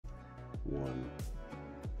1.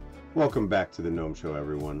 Welcome back to the Gnome Show,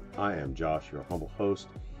 everyone. I am Josh, your humble host,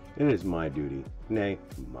 and it is my duty, nay,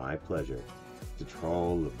 my pleasure, to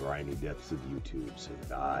trawl the briny depths of YouTube so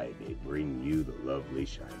that I may bring you the lovely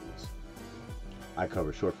shinies. I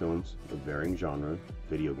cover short films of varying genres,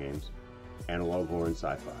 video games, analog horror and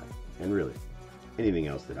sci-fi, and really, anything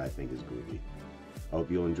else that I think is groovy. I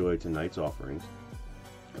hope you'll enjoy tonight's offerings.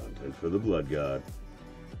 Content for the blood god.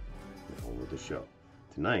 Now on with the show.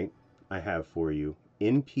 Tonight, I have for you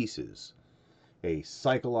In Pieces, a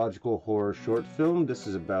psychological horror short film. This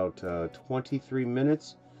is about 23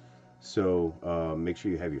 minutes, so make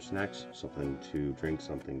sure you have your snacks, something to drink,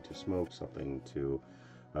 something to smoke, something to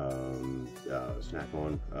snack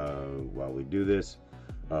on while we do this.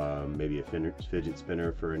 Maybe a fidget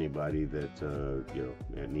spinner for anybody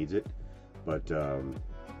that needs it. But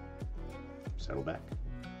settle back,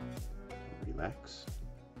 relax,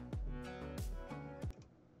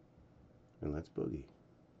 and let's boogie.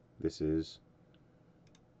 This is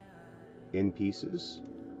In Pieces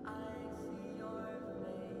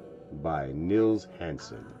by Nils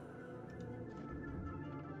Hansen.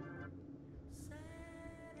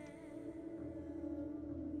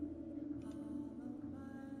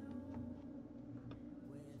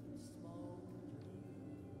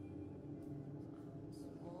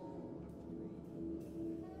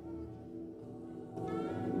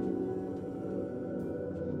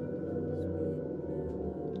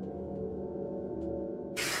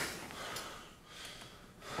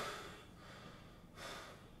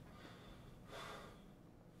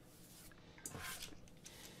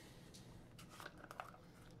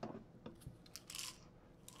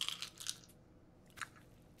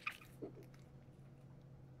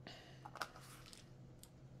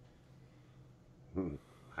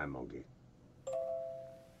 Hi, monkey.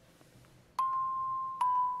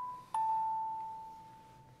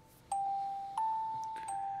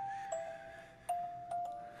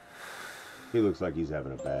 He looks like he's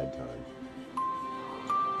having a bad time.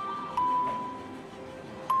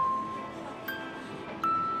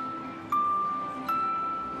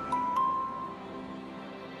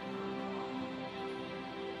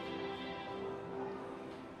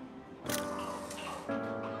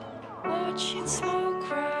 Watching smoke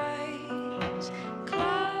rise,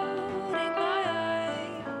 clouding my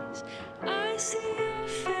eyes. I see your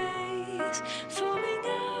face forming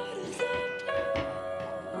out of the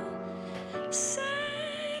blue.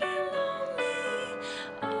 Sad and lonely,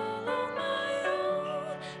 all on my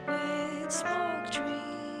own, with smoke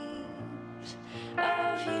dreams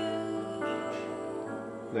of you.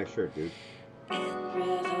 Nice shirt, dude. In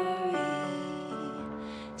reverie,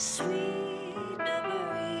 sweet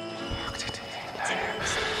memory takes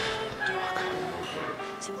me again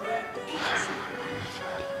to let them see.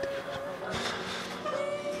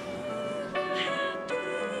 We were happy,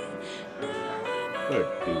 now I'm What a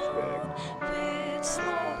douchebag. with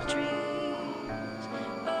smoke dreams of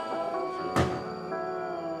you.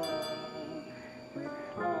 With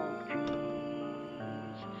smoke dreams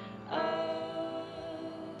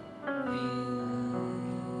of you.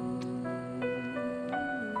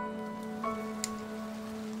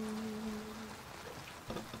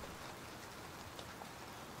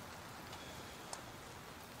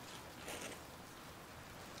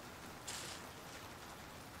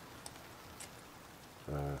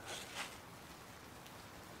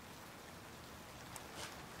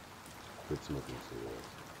 Quit smoking cigarettes.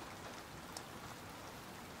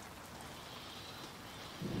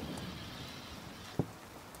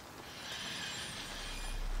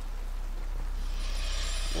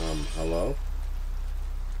 Hello?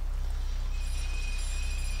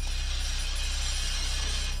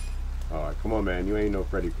 Alright, come on, man. You ain't no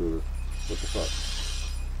Freddy Krueger. What the fuck?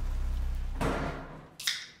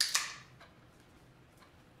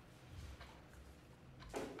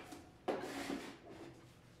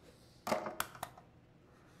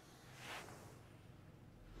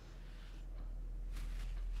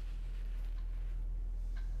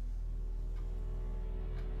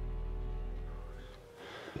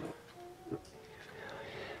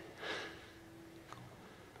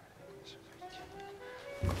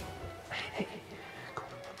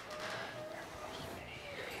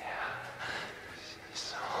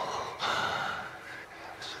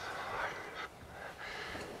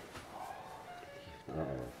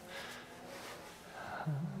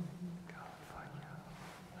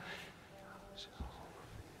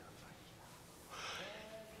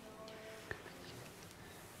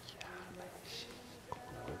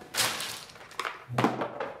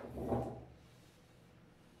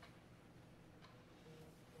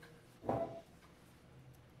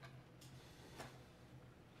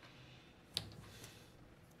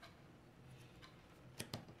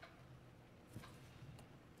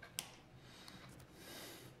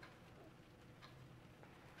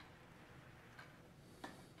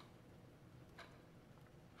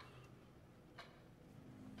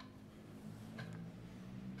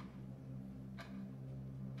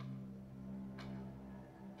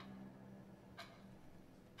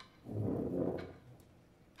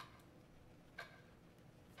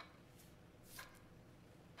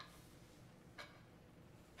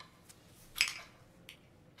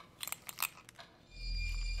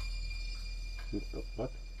 The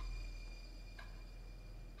fuck?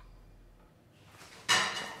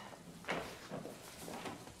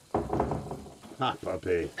 Hot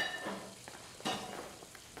puppy.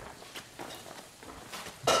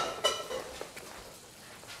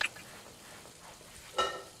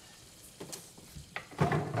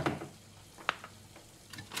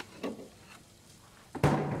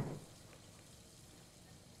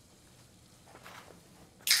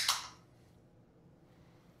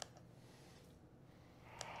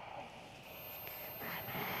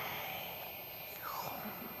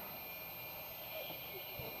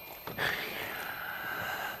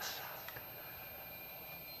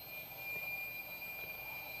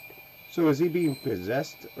 So is he being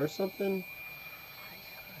possessed or something?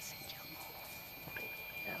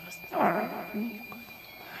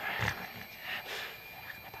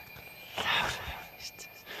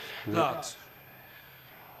 Laat.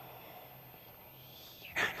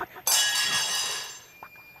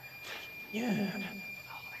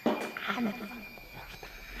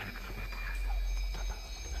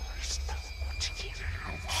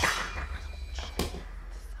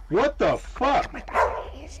 What the fuck?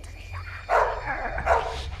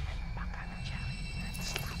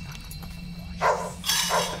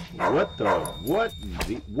 What the what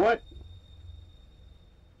the what?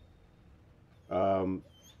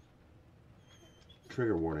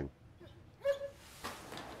 Trigger warning.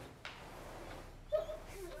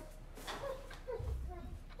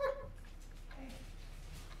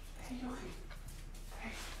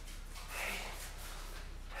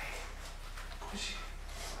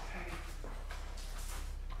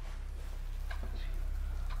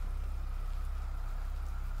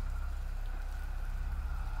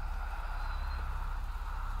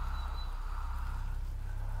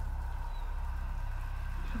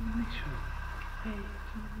 Niks zo. Hé,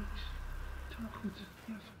 het is niks. Het is wel goed.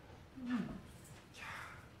 Ja, ja.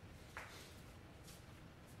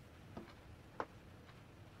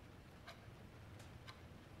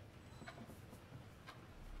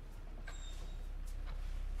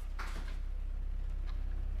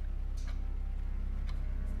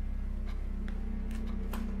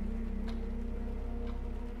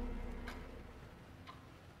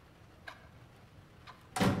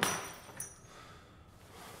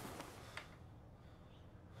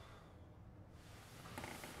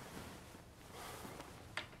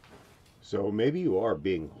 So maybe you are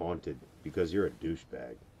being haunted because you're a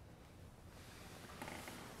douchebag.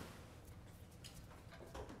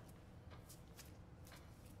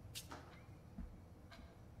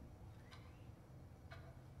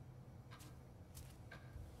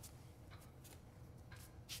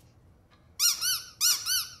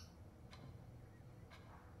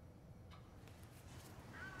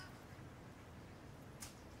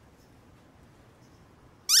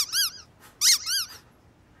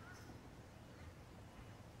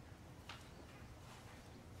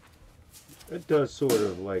 It does sort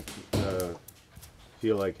of like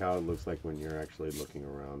feel like how it looks like when you're actually looking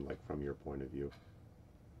around, like from your point of view.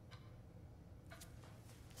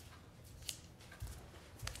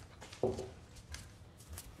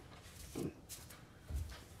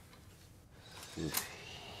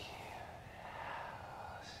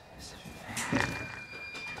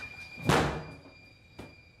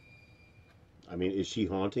 I mean, is she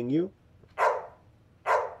haunting you?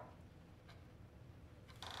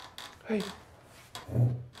 Hé.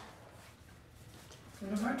 Wil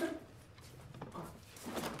je naar buiten?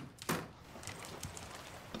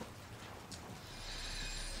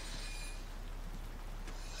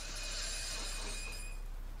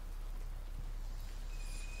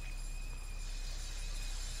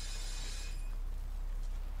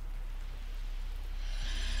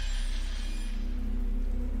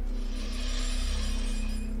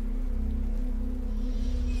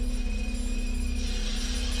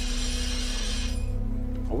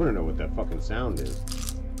 I want to know what that fucking sound is.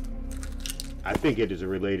 I think it is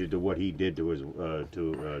related to what he did to his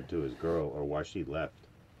to his girl, or why she left.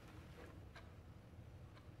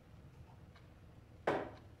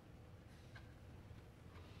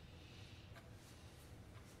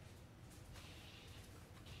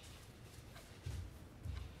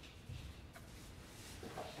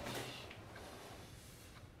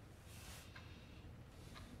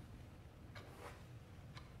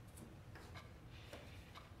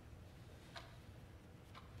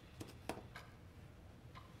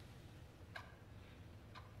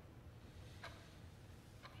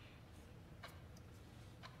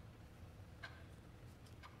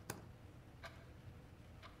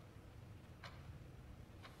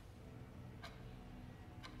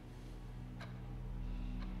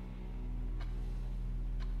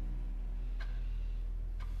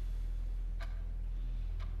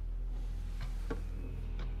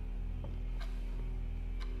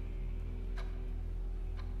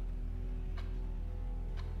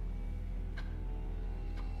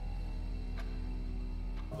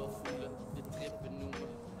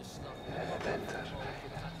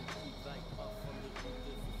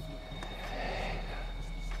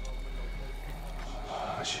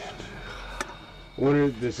 Oh shit. I wonder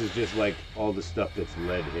if this is just like all the stuff that's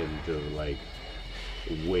led him to like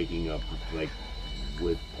waking up like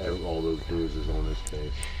with all those bruises on his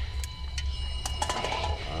face.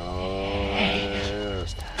 Oh yeah.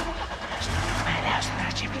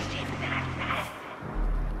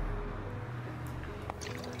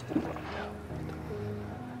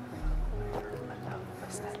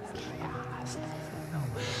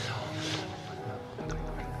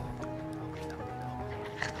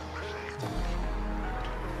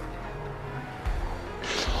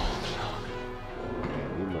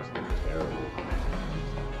 He must look terrible.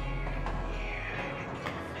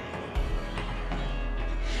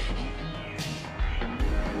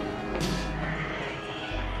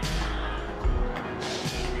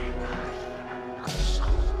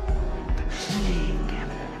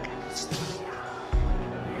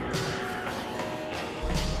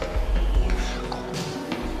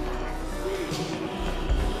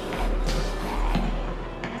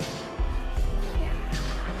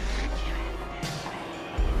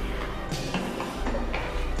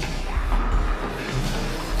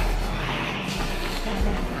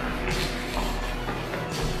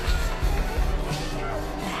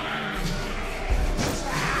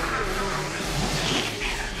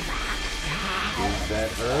 Is that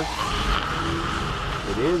her?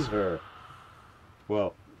 It is her.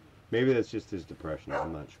 Well, maybe that's just his depression.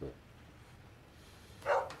 I'm not sure.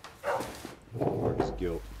 Or his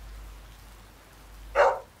guilt.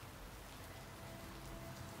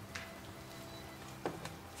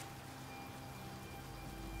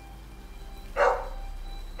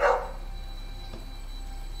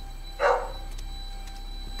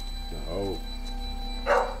 Oh.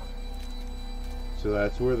 So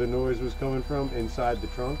that's where the noise was coming from, inside the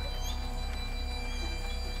trunk?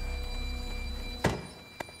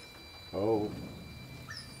 Oh.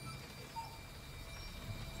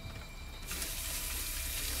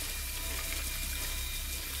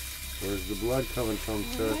 Where's the blood coming from,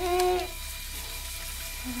 sir?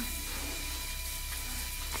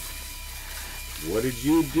 What did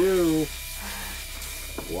you do?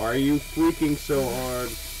 Why are you freaking so hard?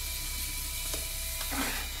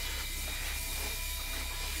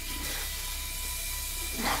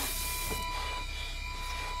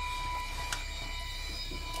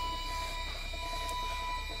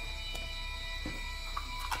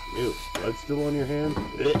 Ew, blood still on your hand?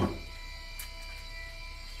 Ugh.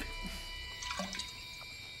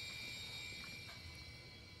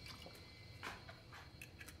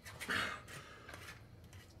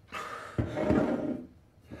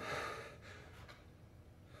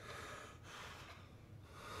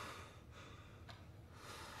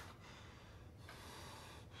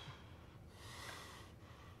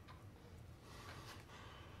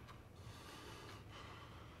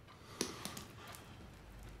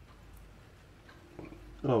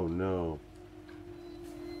 Oh no.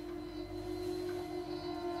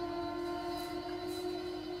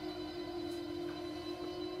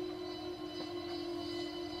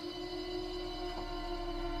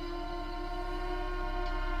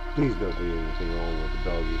 Please don't be anything wrong with the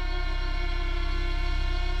doggy.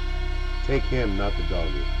 Take him, not the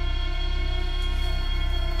doggy.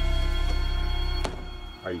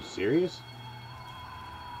 Are you serious?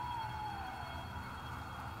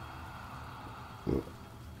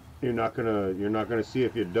 You're not gonna see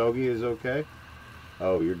if your doggy is okay?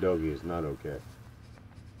 Oh, your doggy is not okay.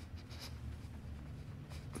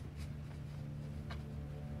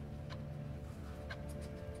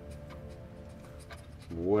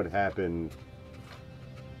 What happened?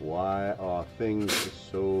 Why are things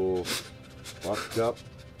so fucked up,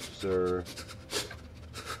 sir?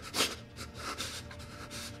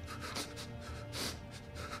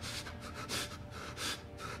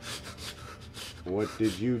 What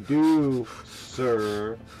did you do,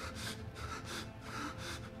 sir?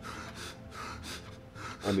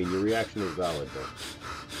 I mean, your reaction is valid, though.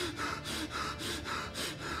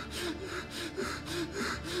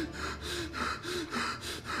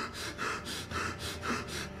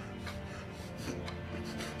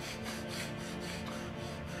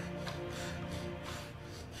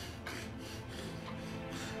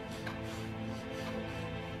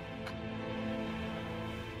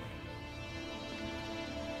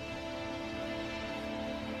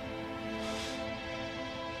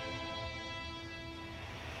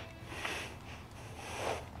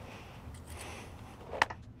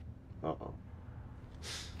 Uh-oh.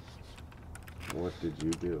 What did you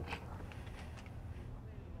do?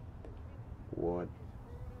 What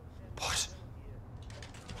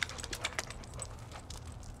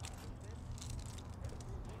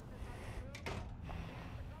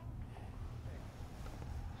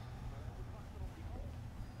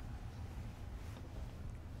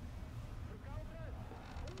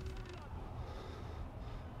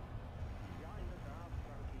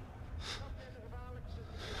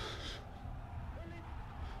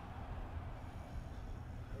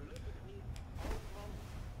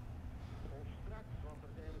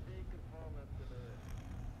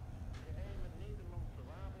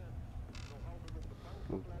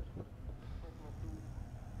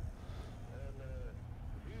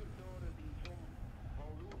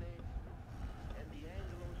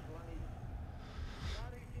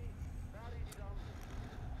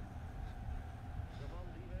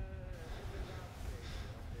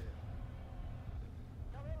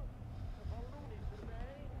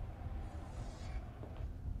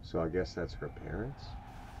So I guess that's her parents?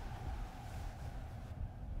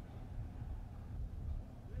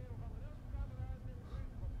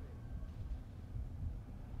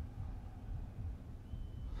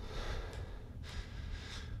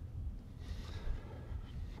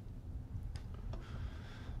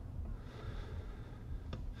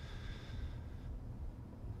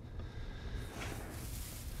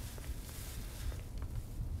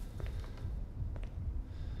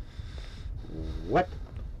 What?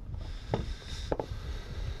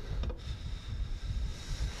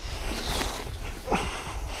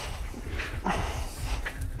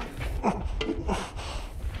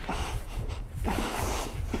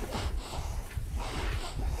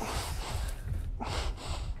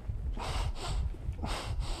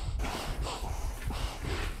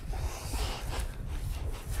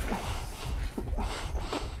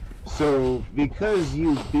 So, because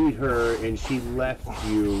you beat her and she left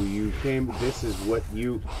you, you came, this is what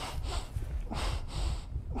you...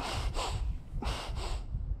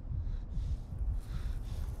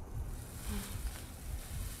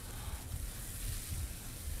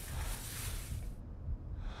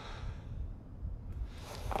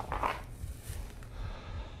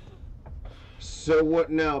 So what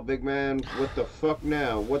now, big man? What the fuck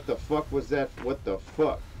now? What the fuck was that? What the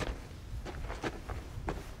fuck?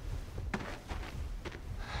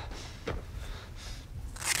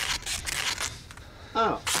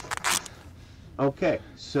 Oh. Okay.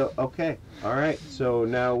 So, okay. Alright. So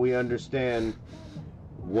now we understand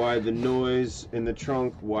why the noise in the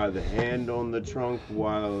trunk, why the hand on the trunk,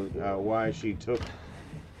 why she took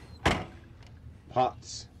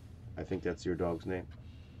Potts. I think that's your dog's name.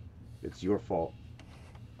 It's your fault.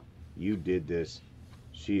 You did this.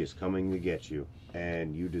 She is coming to get you,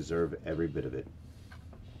 and you deserve every bit of it.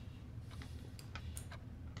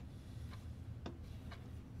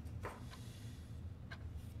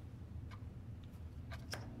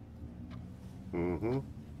 Mm-hmm.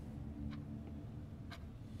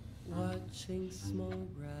 Watching smoke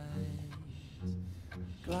rise,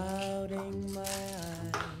 clouding my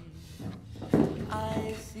eyes.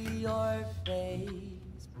 I see your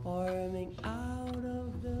face forming out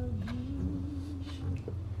of the blue,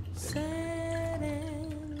 sad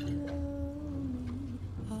and lonely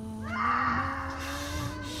all alone,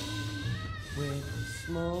 with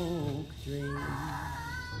smoke dreams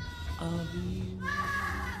of you.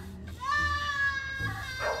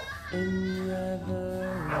 In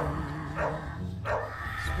reverie,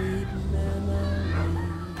 sweet memory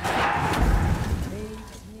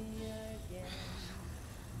takes me again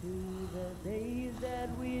to the days that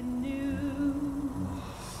we knew.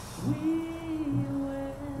 We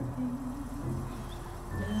were thieves,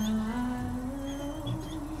 now I'm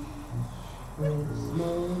alone with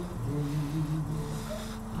smoke dreams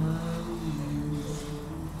of you.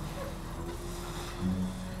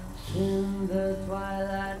 In the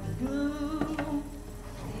twilight gloom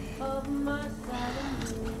of my silent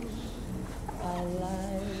room, I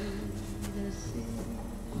light a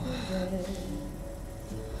cigarette.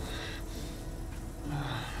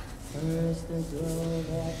 First the glow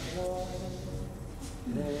that warm,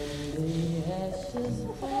 then the ashes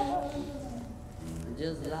fall,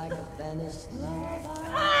 just like a vanished love.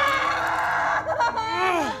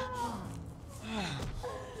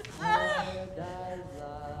 Paradise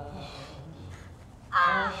lost.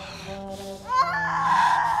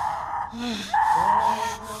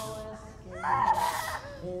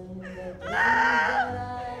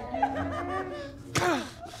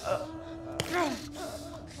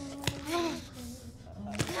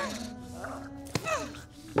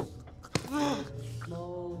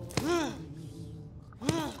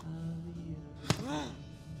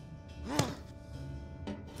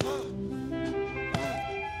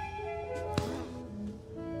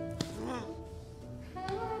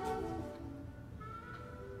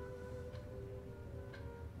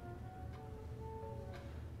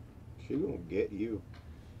 She gonna get you.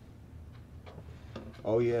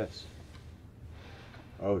 Oh yes.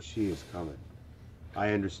 Oh, she is coming.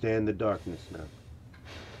 I understand the darkness now.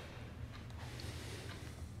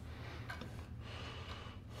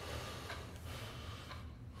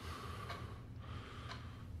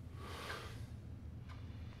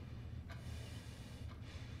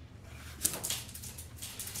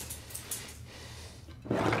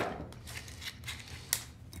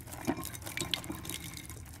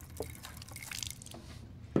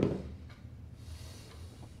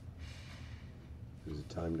 Is it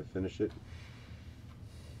time to finish it?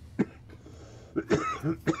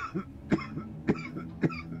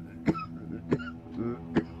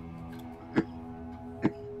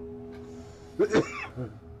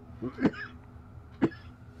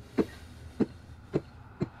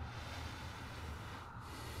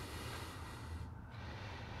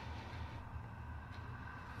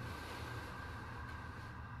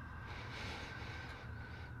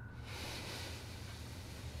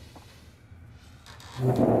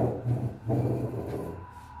 Gonna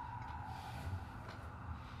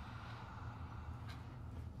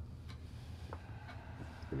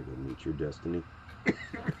go meet your destiny.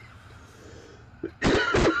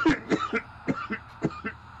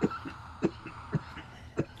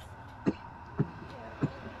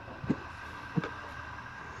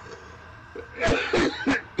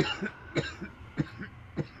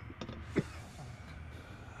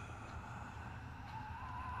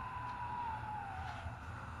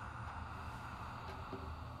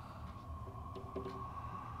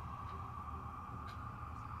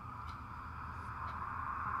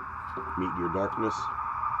 Meet your darkness.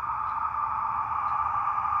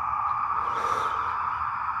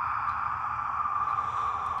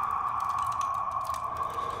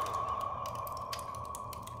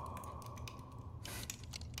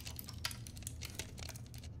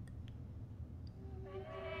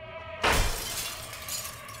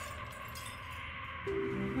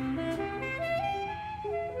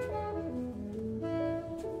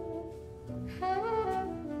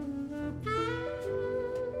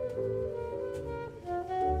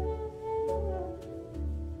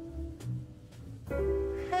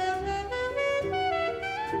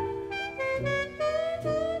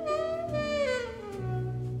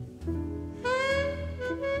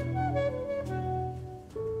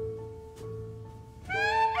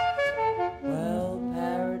 Well,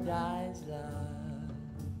 paradise lost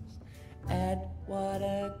at what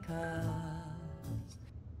a cost.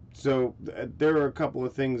 So there are a couple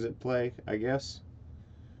of things at play, I guess.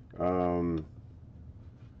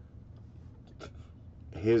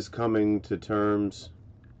 His coming to terms.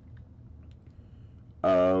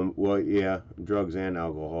 Well, yeah, drugs and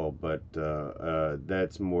alcohol, but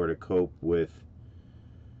that's more to cope with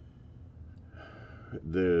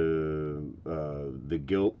the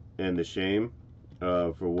guilt and the shame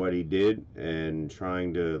for what he did, and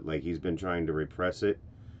he's been trying to repress it,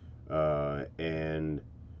 and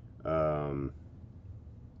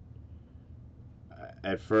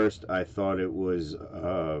at first I thought it was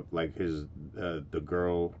like the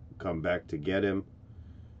girl come back to get him,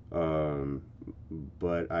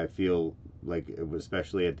 but I feel like it was,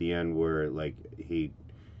 especially at the end where like he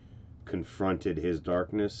confronted his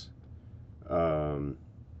darkness, and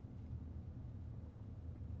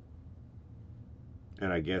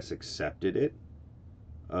I guess accepted it.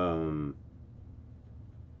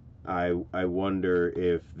 I wonder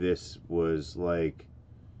if this was like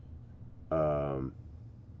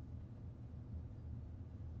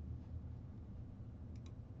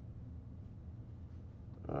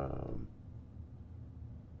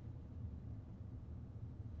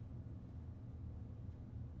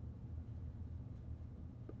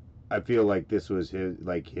I feel like this was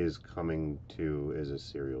his coming to as a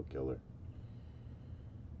serial killer.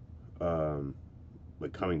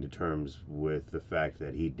 Like coming to terms with the fact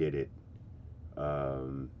that he did it,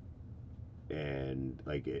 and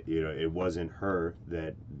like it wasn't her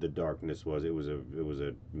that the darkness was. It was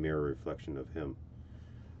a mirror reflection of him.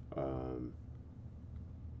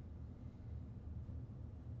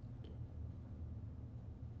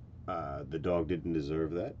 The dog didn't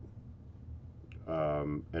deserve that.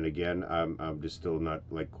 And again, I'm just still not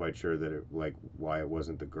like quite sure that it, like why it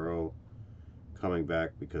wasn't the girl coming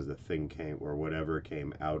back, because the thing came or whatever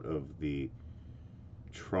came out of the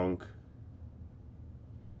trunk.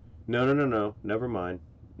 No. Never mind.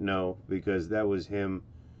 No, because that was him.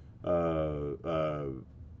 That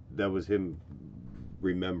was him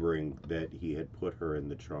remembering that he had put her in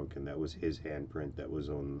the trunk, and that was his handprint that was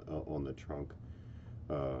on the trunk.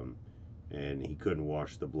 And he couldn't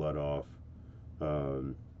wash the blood off.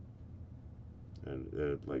 And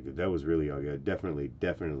like that was really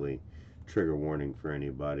definitely trigger warning for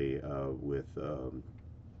anybody with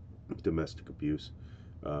domestic abuse.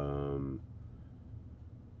 A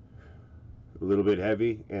little bit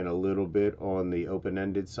heavy and a little bit on the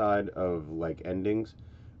open-ended side of like endings,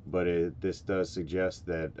 but this does suggest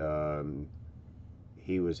that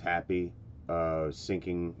he was happy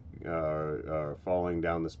sinking falling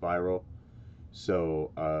down the spiral.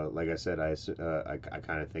 So like I said, I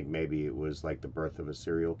kind of think maybe it was like the birth of a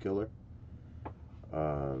serial killer,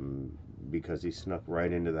 because he snuck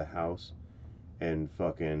right into the house and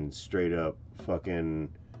fucking straight up fucking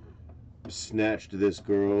snatched this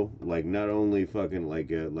girl, like not only fucking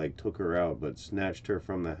like took her out, but snatched her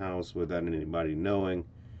from the house without anybody knowing.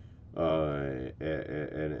 And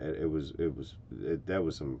that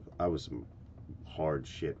was some hard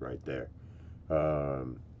shit right there.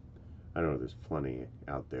 I know there's plenty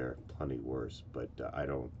out there, plenty worse, but I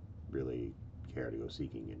don't really care to go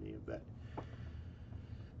seeking any of that.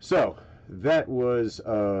 So that was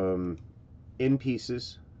In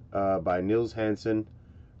Pieces by Nils Hansen.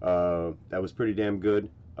 That was pretty damn good.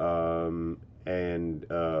 And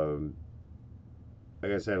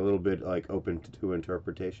like I said, a little bit like open to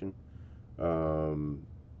interpretation.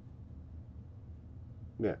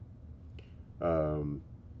 Yeah.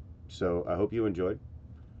 So I hope you enjoyed.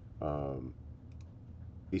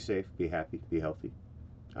 Be safe, be happy, be healthy.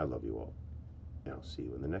 I love you all, and I'll see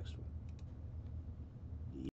you in the next one.